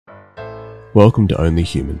Welcome to Only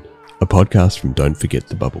Human, a podcast from Don't Forget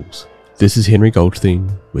the Bubbles. This is Henry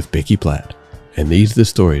Goldstein with Becky Platt, and these are the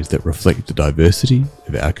stories that reflect the diversity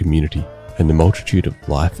of our community and the multitude of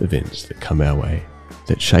life events that come our way,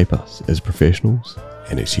 that shape us as professionals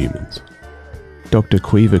and as humans. Dr.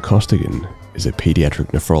 Caoimhe Costigan is a paediatric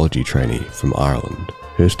nephrology trainee from Ireland.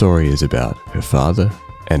 Her story is about her father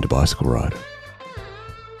and a bicycle ride.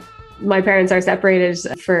 My parents are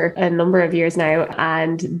separated for a number of years now,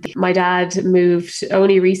 and my dad moved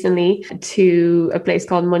only recently to a place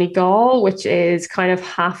called Moneygall, which is kind of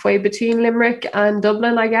halfway between Limerick and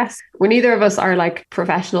Dublin, I guess. Neither of us are like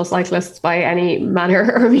professional cyclists by any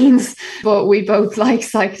manner or means, but we both like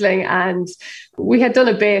cycling, and we had done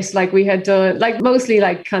a bit, mostly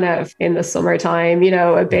kind of in the summertime,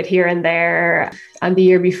 a bit here and there. And the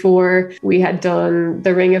year before, we had done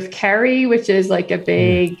the Ring of Kerry, which is like a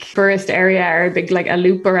big tourist area, or a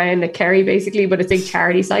loop around the Kerry basically, but it's a big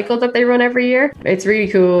charity cycle that they run every year. It's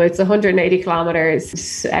really cool. It's 180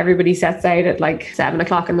 kilometers. Everybody sets out at like 7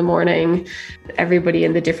 o'clock in the morning. Everybody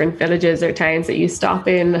in the different villages or towns that you stop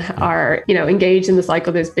in are, engaged in the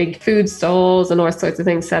cycle. There's big food stalls and all sorts of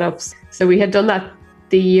things set up. So we had done that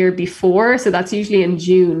the year before. So that's usually in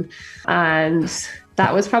June. And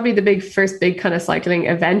that was probably the first big kind of cycling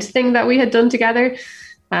event thing that we had done together.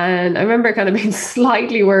 And I remember kind of being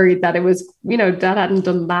slightly worried that it was, Dad hadn't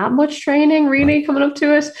done that much training really coming up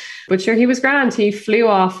to it. But sure, he was grand. He flew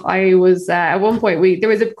off. I was, at one point, there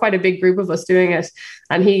was quite a big group of us doing it.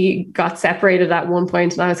 And he got separated at one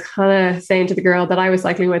point. And I was kind of saying to the girl that I was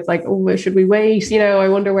cycling with, like, oh, should we wait? I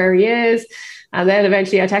wonder where he is. And then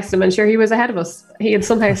eventually I texted him, and sure, he was ahead of us. He had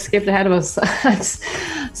somehow skipped ahead of us.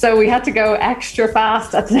 So we had to go extra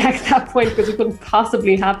fast at that point because we couldn't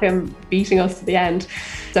possibly have him beating us to the end.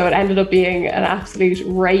 So it ended up being an absolute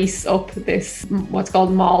race up this, what's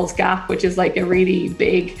called Mall's Gap, which is like a really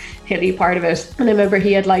big hilly part of it. And I remember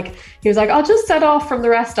he was like, I'll just set off from the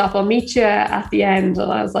rest stop. I'll meet you at the end. And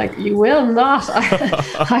I was like, you will not.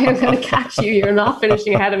 I am going to catch you. You're not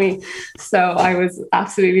finishing ahead of me. So I was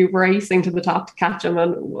absolutely racing to the top to catch him,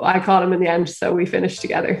 and I caught him in the end. So we finished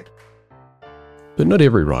together. But not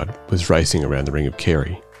every ride was racing around the Ring of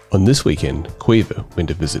Kerry. On this weekend, Caoimhe went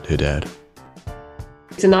to visit her dad.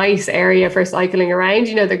 It's a nice area for cycling around.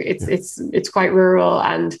 It's quite rural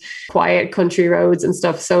and quiet country roads and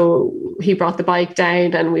stuff. So he brought the bike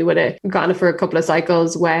down, and we would have gone for a couple of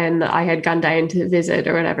cycles when I had gone down to visit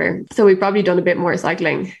or whatever. So we've probably done a bit more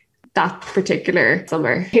cycling that particular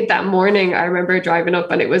summer. That morning, I remember driving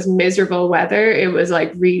up, and it was miserable weather. It was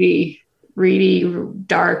like really, really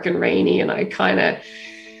dark and rainy, and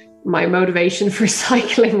my motivation for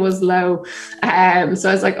cycling was low. So I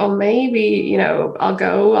was like, oh, maybe,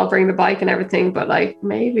 I'll bring the bike and everything, but like,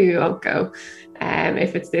 maybe we won't go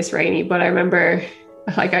if it's this rainy. But I remember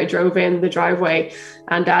I drove in the driveway,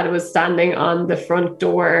 and Dad was standing on the front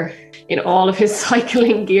door in all of his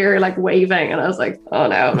cycling gear, like waving. And I was like, oh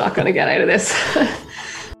no, I'm not going to get out of this.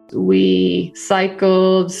 We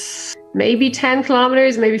cycled maybe 10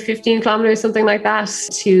 kilometers, maybe 15 kilometers, something like that,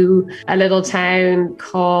 to a little town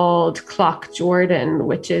called Jordan,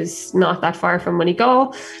 which is not that far from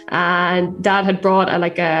Moneygall. And Dad had brought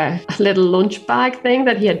a little lunch bag thing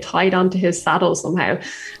that he had tied onto his saddle somehow.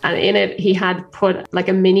 And in it, he had put like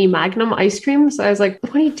a mini Magnum ice cream. So I was like,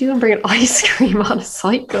 what are you doing bringing ice cream on a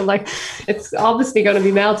cycle? Like, it's obviously going to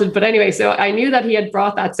be melted. But anyway, so I knew that he had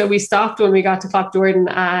brought that. So we stopped when we got to Jordan,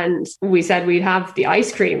 and we said we'd have the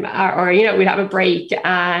ice cream, or we'd have a break.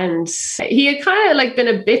 And he had kind of been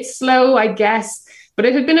a bit slow, I guess, but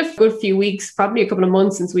it had been a good few weeks, probably a couple of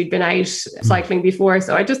months since we'd been out cycling before.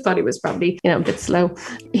 So I just thought he was probably, a bit slow.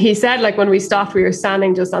 He said, when we stopped, we were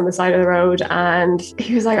standing just on the side of the road, and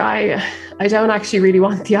he was like, I don't actually really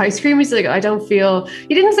want the ice cream. He's like, he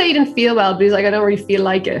didn't say he didn't feel well, but he's like, I don't really feel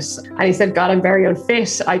like it. And he said, God, I'm very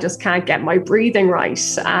unfit. I just can't get my breathing right.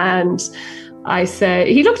 And I said,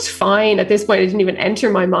 he looked fine at this point. It didn't even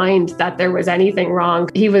enter my mind that there was anything wrong.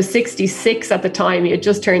 He was 66 at the time. He had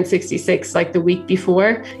just turned 66 the week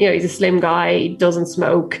before. He's a slim guy, he doesn't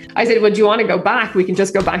smoke. I said, well, do you want to go back? We can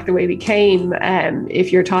just go back the way we came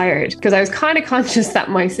if you're tired. Because I was kind of conscious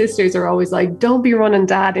that my sisters are always like, don't be running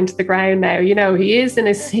Dad into the ground now. He is in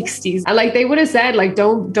his 60s. And they would have said,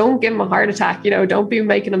 don't give him a heart attack. Don't be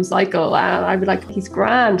making him cycle. And I'd be like, he's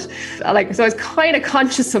grand. So I was kind of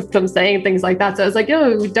conscious of them saying things like that. So I was like,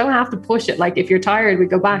 we don't have to push it. If you're tired, we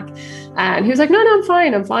go back. And he was like, no, I'm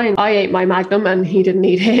fine. I ate my Magnum and he didn't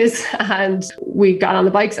eat his. And we got on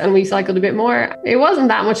the bikes and we cycled a bit more. It wasn't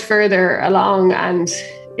that much further along, and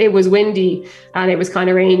it was windy and it was kind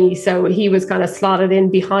of rainy. So he was kind of slotted in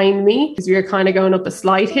behind me because we were kind of going up a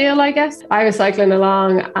slight hill, I guess. I was cycling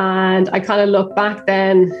along and I kind of looked back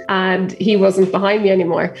then and he wasn't behind me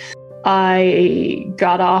anymore. I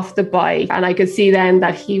got off the bike and I could see then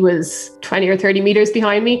that he was 20 or 30 meters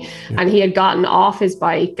behind me, and he had gotten off his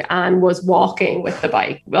bike and was walking with the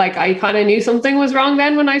bike. Like, I kind of knew something was wrong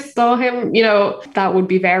then when I saw him. You know, that would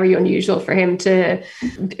be very unusual for him to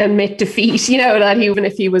admit defeat, you know, that even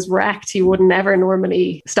if he was wrecked, he wouldn't ever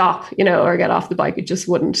normally stop, you know, or get off the bike. It just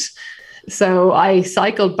wouldn't. So I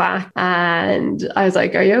cycled back and I was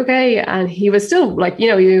like, are you okay? And he was still like, you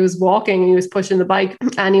know, he was walking and he was pushing the bike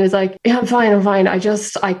and he was like, yeah, I'm fine. I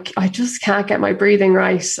just can't get my breathing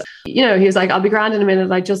right. You know, he was like, I'll be grand in a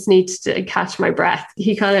minute. I just need to catch my breath.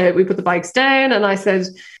 We put the bikes down and I said,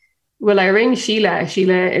 will I ring Sheila?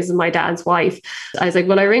 Sheila is my dad's wife. I was like,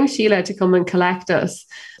 will I ring Sheila to come and collect us?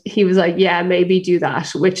 He was like, yeah, maybe do that,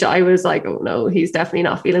 which I was like, oh no, he's definitely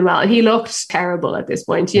not feeling well. He looked terrible at this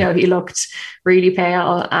point. You know, he looked really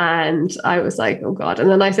pale and I was like, oh God. And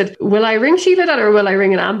then I said, will I ring Sheila that or will I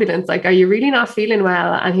ring an ambulance? Like, are you really not feeling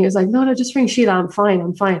well? And he was like, no, just ring Sheila. I'm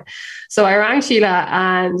fine. So I rang Sheila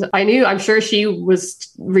and I'm sure she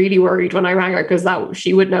was really worried when I rang her because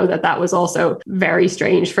she would know that was also very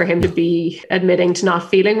strange for him to be admitting to not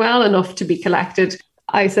feeling well enough to be collected.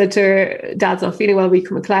 I said to her, Dad's not feeling well, will you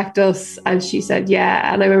come and collect us? And she said,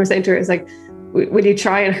 yeah. And I remember saying to her, it's like, will you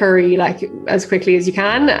try and hurry like as quickly as you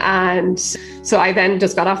can? And so I then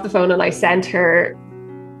just got off the phone and I sent her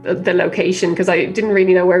the location because I didn't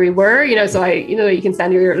really know where we were, you know, so you can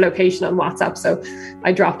send your location on WhatsApp. So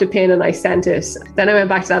I dropped a pin and I sent it. Then I went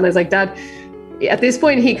back to Dad and I was like, Dad, at this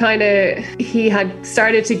point, he had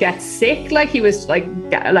started to get sick, like he was like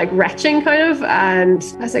retching kind of. And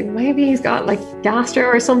I was like, maybe he's got like gastro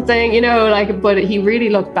or something, you know, like, but he really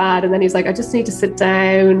looked bad. And then he's like, I just need to sit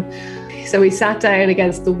down. So he sat down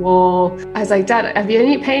against the wall. I was like, Dad, have you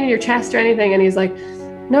any pain in your chest or anything? And he's like,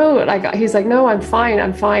 no, no, I'm fine.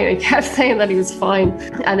 And he kept saying that he was fine.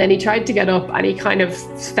 And then he tried to get up and he kind of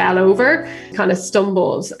fell over, kind of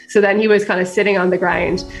stumbled. So then he was kind of sitting on the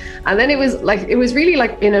ground. And then it was really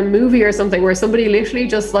like in a movie or something where somebody literally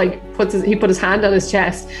just like put his hand on his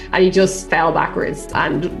chest and he just fell backwards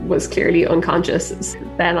and was clearly unconscious.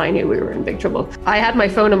 Then I knew we were in big trouble. I had my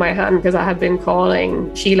phone in my hand because I had been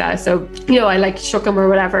calling Sheila. So, you know, I like shook him or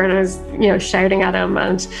whatever and I was, you know, shouting at him.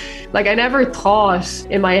 And like, I never thought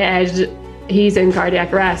in my head, he's in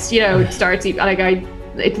cardiac arrest, you know,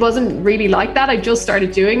 it wasn't really like that. I just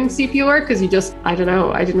started doing CPR because I don't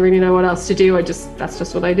know, I didn't really know what else to do. That's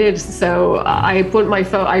just what I did. So I put my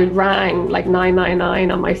phone, I rang like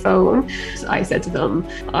 999 on my phone. I said to them,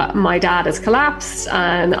 my dad has collapsed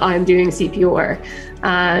and I'm doing CPR.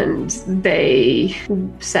 And they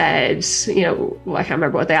said, you know, I can't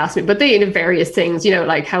remember what they asked me, but they did various things, you know,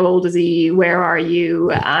 like, how old is he? Where are you?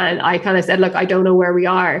 And I kind of said, look, I don't know where we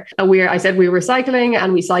are. I said we were cycling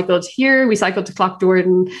and we cycled here, we cycled to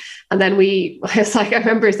Cloughdordan. And then I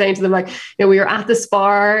remember saying to them, like, you know, we were at the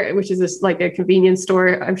Spar, which is like a convenience store.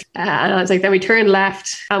 And I was like, then we turned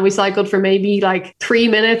left and we cycled for maybe like 3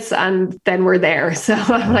 minutes and then we're there. So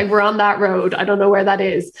I'm like, we're on that road. I don't know where that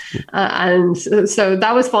is. And so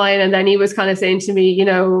that was fine. And then he was kind of saying to me, you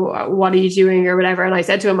know, what are you doing or whatever? And I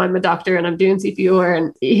said to him, I'm a doctor and I'm doing CPR.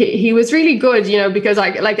 And he was really good, you know, because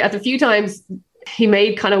at a few times he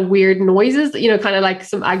made kind of weird noises, you know, kind of like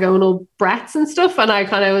some agonal breaths and stuff. And I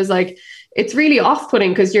kind of was like, it's really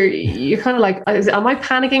off-putting because you're kind of like, am I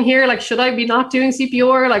panicking here? Like, should I be not doing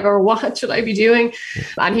CPR? Like, or what should I be doing?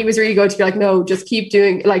 And he was really good to be like, no, just keep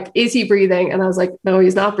doing, like, is he breathing? And I was like, no,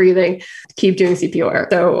 he's not breathing. Keep doing CPR.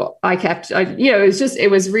 So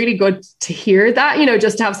it was really good to hear that, you know,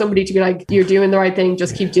 just to have somebody to be like, you're doing the right thing,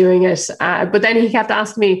 just keep doing it. But then he kept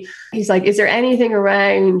asking me, he's like, is there anything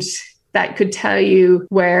around that could tell you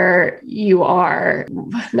where you are?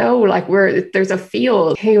 No, like there's a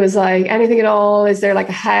field. He was like, anything at all? Is there like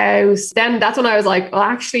a house? Then that's when I was like, well,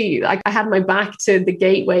 actually, like, I had my back to the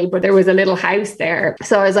gateway, but there was a little house there.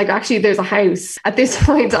 So I was like, actually, there's a house. At this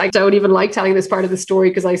point, I don't even like telling this part of the story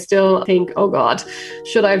because I still think, oh God,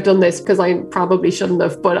 should I have done this? Because I probably shouldn't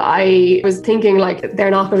have. But I was thinking, like,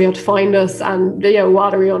 they're not going to be able to find us. And, you know,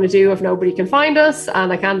 what are we going to do if nobody can find us?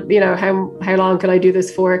 And I can't, you know, how long can I do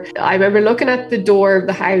this for? I remember looking at the door of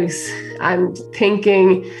the house and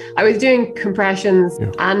thinking, I was doing compressions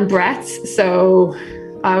and breaths. So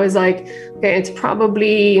I was like, okay, it's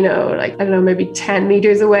probably, you know, like, I don't know, maybe 10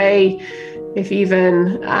 meters away. if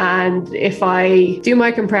even. And if I do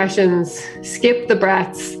my compressions, skip the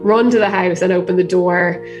breaths, run to the house and open the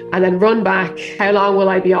door, and then run back, how long will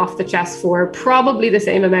I be off the chest for? Probably the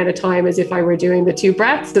same amount of time as if I were doing the 2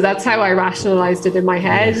 breaths. So that's how I rationalized it in my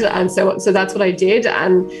head. And so that's what I did.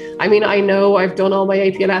 And I mean, I know I've done all my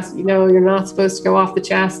APLS, you're not supposed to go off the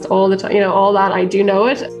chest all the time, all that. I do know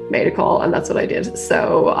it. Made a call, and that's what I did.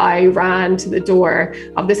 So I ran to the door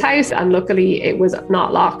of this house, and luckily it was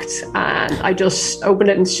not locked, and I just opened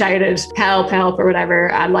it and shouted help or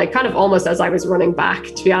whatever, and like kind of almost as I was running back,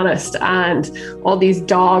 to be honest, and all these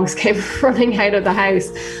dogs came running out of the house.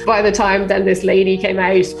 By the time then this lady came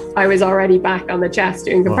out, I was already back on the chest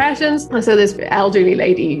doing compressions. And so this elderly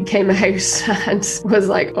lady came out and was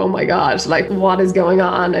like, oh my God, like what is going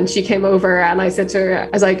on? And she came over, and I said to her, I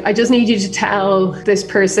was like, I just need you to tell this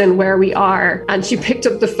person where we are. And she picked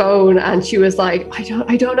up the phone and she was like,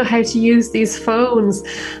 I don't know how to use these phones.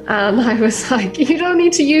 And I was like, you don't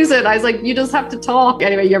need to use it. I was like, you just have to talk.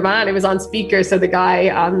 Anyway, it was on speaker, so the guy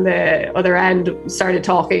on the other end started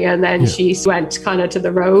talking, and then she went kind of to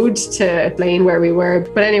the road to explain where we were.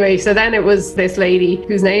 But anyway, so then it was this lady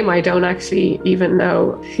whose name I don't actually even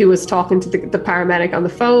know, who was talking to the paramedic on the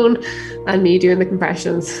phone and me doing the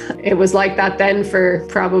compressions. It was like that then for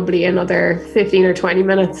probably another 15 or 20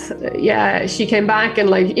 minutes. Yeah, she came back, and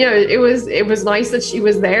like, it was nice that she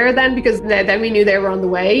was there then, because then we knew they were on the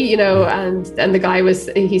way, and the guy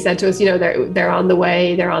he said to us, they're on the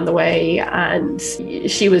way, and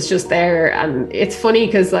she was just there. And it's funny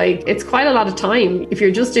because like it's quite a lot of time if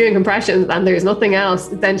you're just doing compressions and there's nothing else.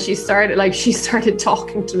 Then she started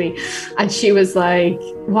talking to me, and she was like,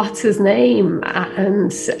 what's his name?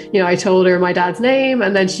 And I told her my dad's name,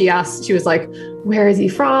 and then she was like, where is he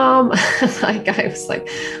from? Like I was like,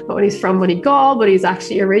 oh, he's from Moneygall, but he's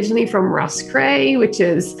actually originally from Roscrea, which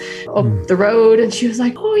is up the road. And she was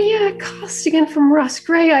like, oh yeah, Costigan from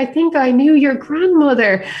Roscrea. I think I knew your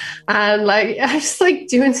grandmother. And like I was like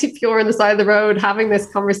doing CPR on the side of the road, having this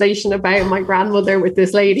conversation about my grandmother with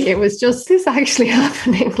this lady. It was just this actually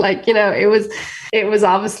happening. Like, it was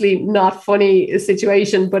obviously not funny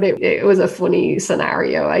situation, but it was a funny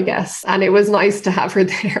scenario, I guess. And it was nice to have her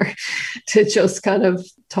there to just kind of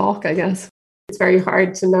talk, I guess. It's very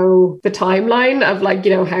hard to know the timeline of like,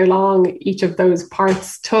 how long each of those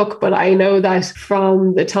parts took. But I know that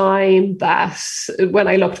from the time that when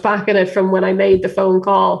I looked back at it, from when I made the phone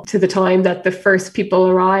call to the time that the first people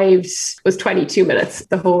arrived was 22 minutes,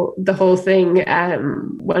 the whole thing,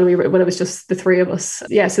 when it was just the 3 of us.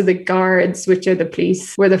 Yeah. So the guards, which are the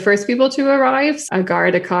police, were the first people to arrive. A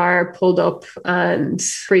car pulled up and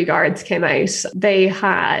 3 guards came out. They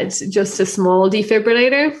had just a small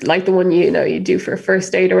defibrillator, like the one, you do for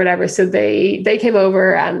first aid or whatever. So they came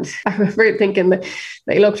over, and I remember thinking that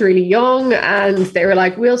they looked really young, and they were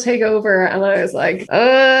like, we'll take over. And I was like,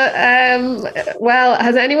 well,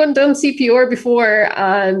 has anyone done CPR before?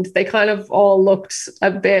 And they kind of all looked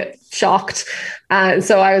a bit shocked. And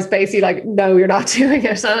so I was basically like, no, you're not doing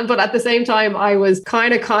it. But at the same time, I was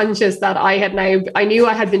kind of conscious that I knew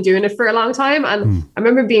I had been doing it for a long time. And I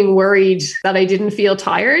remember being worried that I didn't feel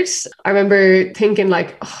tired. I remember thinking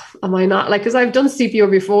like, oh, am I not, like, because I've done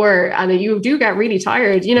CPR before, and you do get really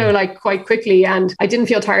tired, like quite quickly. And I didn't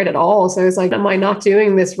feel tired at all. So I was like, am I not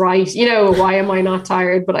doing this right? Why am I not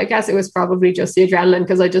tired? But I guess it was probably just the adrenaline,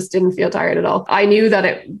 because I just didn't feel tired at all. I knew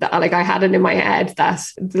that I had it in my head that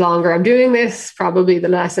the longer I'm doing this, probably the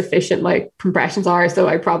less efficient my compressions are. So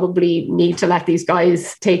I probably need to let these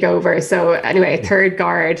guys take over. So anyway, a 3rd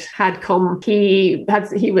guard had come. He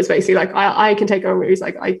was basically like, I can take over. He's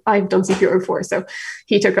like, I've done CPR before. So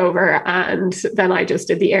he took over, and then I just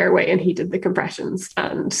did the airway and he did the compressions,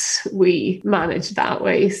 and we managed that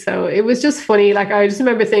way. So it was just funny. Like I just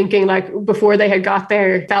remember thinking, like, before they had got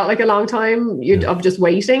there, it felt like a long time of just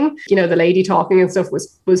waiting. The lady talking and stuff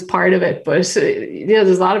was part of it, but there's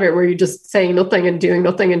a lot of it where you're just saying nothing and doing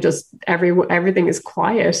nothing, and just everything is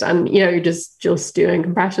quiet, and you're just doing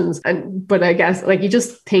compressions. But I guess like you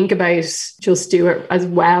just think about just do it as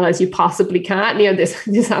well as you possibly can.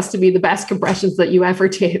 This has to be the best compressions that you ever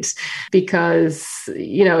did, because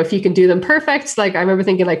if you can do them perfect, like I remember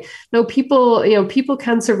thinking like, no, people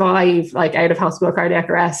can survive like out of hospital cardiac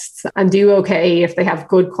arrests and do okay if they have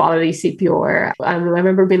good quality CPR. And I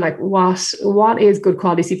remember being like, what is good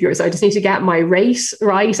quality CPR? So I just need to get my rate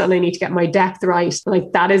right, and I need to get my depth right.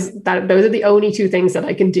 Like those are the only 2 things that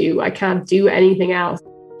I can do. I can't do anything else.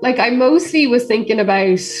 Like I mostly was thinking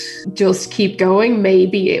about just keep going.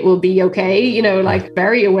 Maybe it will be okay. You know, like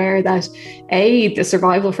very aware that A, the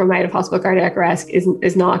survival from out of hospital cardiac arrest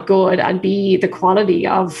is not good. And B, the quality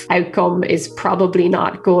of outcome is probably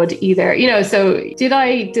not good either. You know, so did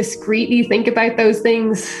I discreetly think about those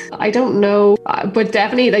things? I don't know. But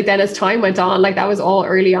definitely like then as time went on, like that was all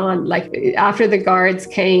early on. Like after the guards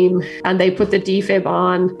came and they put the defib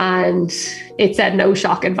on and it said no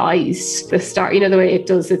shock advised. The start, you know, the way it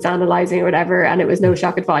does, it's analyzing or whatever, and it was no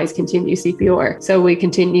shock advised, continue CPR. So we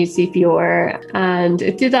continued CPR and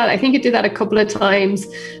it did that. I think it did that a couple of times.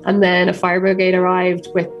 And then a fire brigade arrived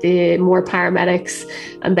with the more paramedics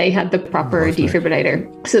and they had the proper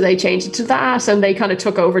defibrillator. So they changed it to that and they kind of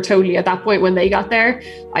took over totally. At that point when they got there,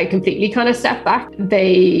 I completely kind of stepped back.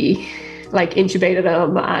 They like intubated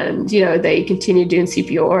him and, you know, they continued doing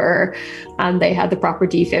CPR and they had the proper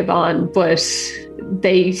defib on, but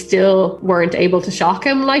they still weren't able to shock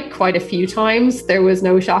him like quite a few times. There was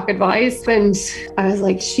no shock advised. And I was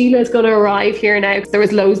like, Sheila's going to arrive here now. There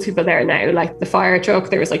was loads of people there now, like the fire truck,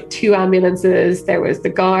 there was like 2 ambulances, there was the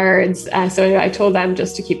guards. So anyway, I told them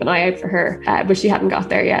just to keep an eye out for her, but she hadn't got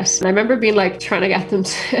there yet. And I remember being like trying to get them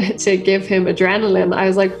to give him adrenaline. I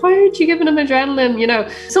was like, why aren't you giving him adrenaline? You know,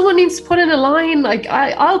 someone needs to put in a line. Like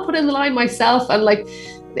I'll put in the line myself. And like,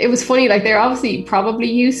 it was funny, like they're obviously probably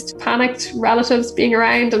used to panicked relatives being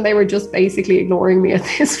around and they were just basically ignoring me at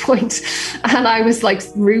this point. And I was like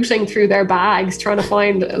rooting through their bags trying to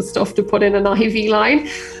find stuff to put in an IV line.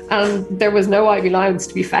 And there was no IV lines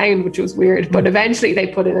to be found, which was weird. But eventually they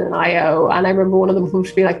put in an IO. And I remember one of them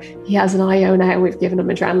would be like, he has an IO now, we've given him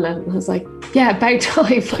adrenaline. And I was like, yeah, about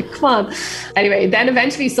time, like, come on. Anyway, then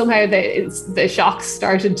eventually somehow the shocks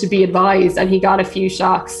started to be advised and he got a few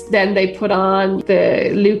shocks. Then they put on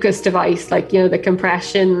the Lucas device, like, you know, the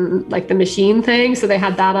compression, like the machine thing. So they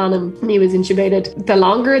had that on him and he was intubated. The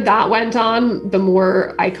longer that went on, the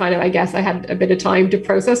more I guess I had a bit of time to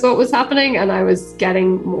process what was happening. And I was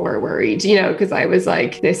getting more worried, you know, because I was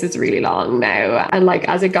like, this is really long now. And like,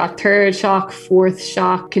 as it got 3rd shock, 4th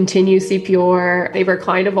shock, continue CPR, they were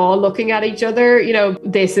kind of all looking at each other, you know,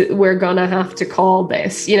 we're gonna have to call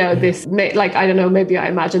this, you know, this, like, I don't know, maybe I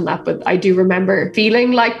imagined that, but I do remember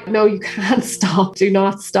feeling like, no, you can't stop, do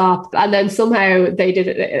not stop. And then somehow they did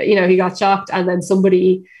it, you know, he got shocked and then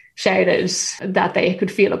somebody shouted that they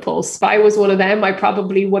could feel a pulse. If I was one of them, I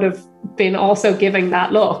probably would have been also giving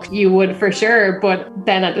that look. You would for sure. But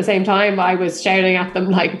then at the same time, I was shouting at them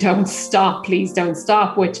like, don't stop, please don't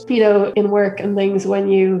stop. Which, you know, in work and things, when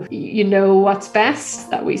you know what's best,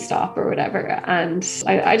 that we stop or whatever. And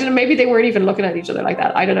I don't know, maybe they weren't even looking at each other like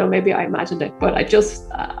that. I don't know, maybe I imagined it, but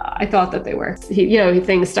I thought that they were.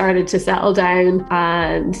 Things started to settle down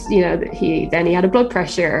and, you know, he had a blood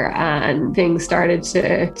pressure and things started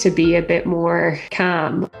to be a bit more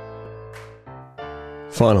calm.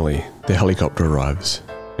 Finally, the helicopter arrives,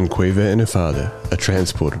 and Caoimhe and her father are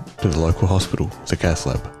transported to the local hospital, the cath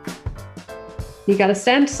lab. He got a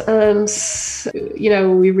stent and, you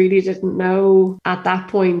know, we really didn't know at that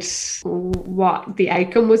point what the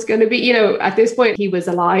outcome was going to be. You know, at this point he was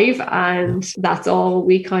alive and that's all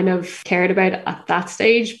we kind of cared about at that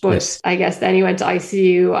stage. But yes. I guess then he went to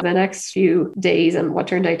ICU. The next few days and what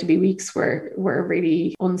turned out to be weeks were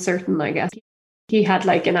really uncertain, I guess. He had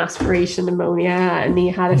like an aspiration pneumonia and he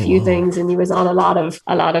had a few things and he was on a lot of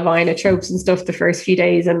inotropes and stuff the first few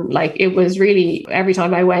days. And like, it was really, every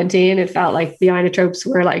time I went in, it felt like the inotropes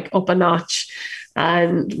were like up a notch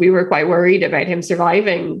and we were quite worried about him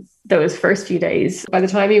surviving those first few days. By the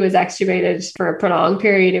time he was extubated for a prolonged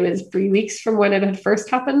period, it was 3 weeks from when it had first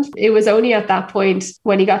happened. It was only at that point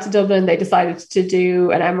when he got to Dublin, they decided to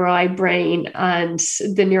do an MRI brain and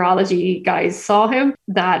the neurology guys saw him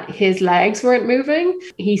that his legs weren't moving.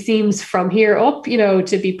 He seems from here up, you know,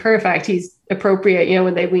 to be perfect. He's appropriate, you know,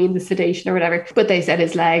 when they wean the sedation or whatever. But they said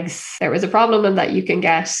his legs, there was a problem and that you can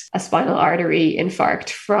get a spinal artery infarct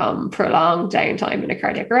from prolonged downtime in a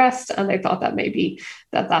cardiac arrest. And they thought that maybe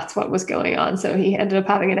that's what was going on. So he ended up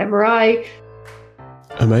having an MRI.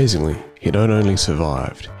 Amazingly, he not only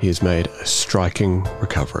survived, he has made a striking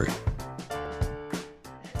recovery.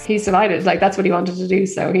 He survived it. Like, that's what he wanted to do.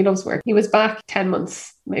 So he loves work. He was back 10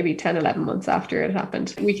 months, maybe 10, 11 months after it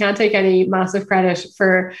happened. We can't take any massive credit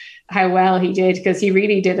for how well he did because he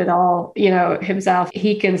really did it all, you know, himself.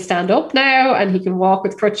 He can stand up now and he can walk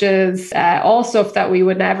with crutches, all stuff that we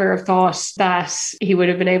would never have thought that he would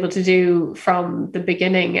have been able to do from the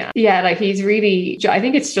beginning. Yeah, like he's really, I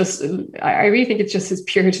really think it's just his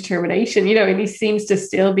pure determination, you know, and he seems to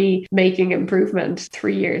still be making improvement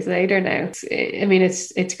 3 years later now. I mean,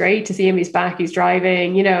 it's great to see him. He's back, he's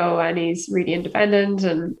driving, you know, and he's really independent,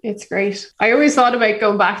 and it's great. I always thought about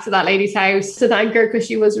going back to that lady's house to thank her because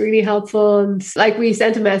she was really helpful, and like we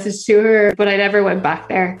sent a message to her, but I never went back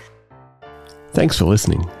there. Thanks for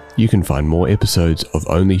listening. You can find more episodes of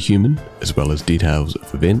Only Human, as well as details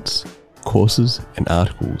of events, courses and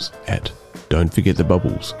articles at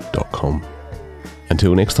don'tforgetthebubbles.com.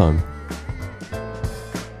 Until next time.